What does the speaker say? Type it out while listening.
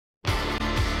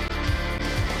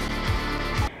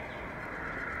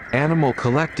Animal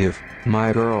Collective,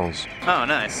 My Girls. Oh,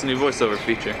 nice. New voiceover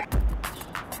feature.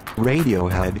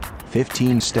 Radiohead,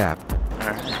 15 Step.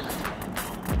 Alright.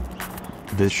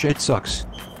 This shit sucks.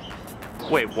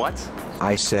 Wait, what?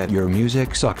 I said your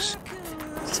music sucks.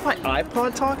 Is this my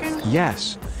iPod talking?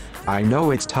 Yes. I know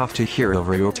it's tough to hear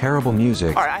over your terrible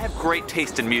music. Alright, I have great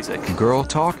taste in music. Girl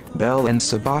Talk, Belle and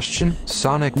Sebastian,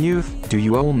 Sonic Youth. Do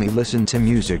you only listen to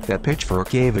music that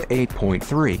Pitchfork gave it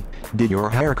 8.3? Did your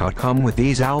haircut come with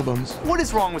these albums? What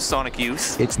is wrong with Sonic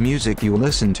Youth? It's music you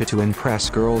listen to impress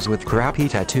girls with crappy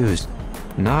tattoos.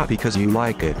 Not because you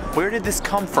like it. Where did this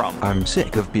come from? I'm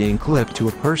sick of being clipped to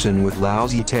a person with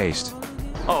lousy taste.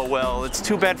 Oh, well, it's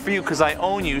too bad for you because I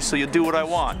own you, so you'll do what I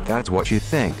want. That's what you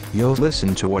think. You'll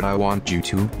listen to what I want you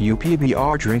to. You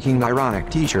PBR drinking ironic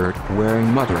t-shirt wearing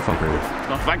motherfucker.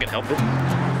 Well, if I can help it.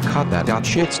 Cut that out,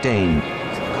 shit stain.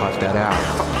 Cut that out.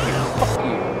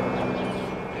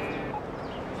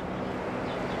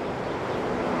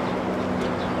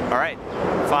 Alright,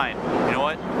 fine. You know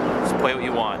what? Just play what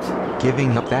you want.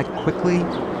 Giving up that quickly?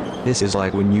 This is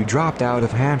like when you dropped out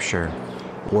of Hampshire.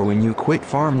 Or when you quit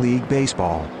Farm League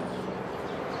Baseball.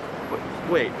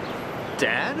 Wait,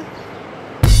 Dad?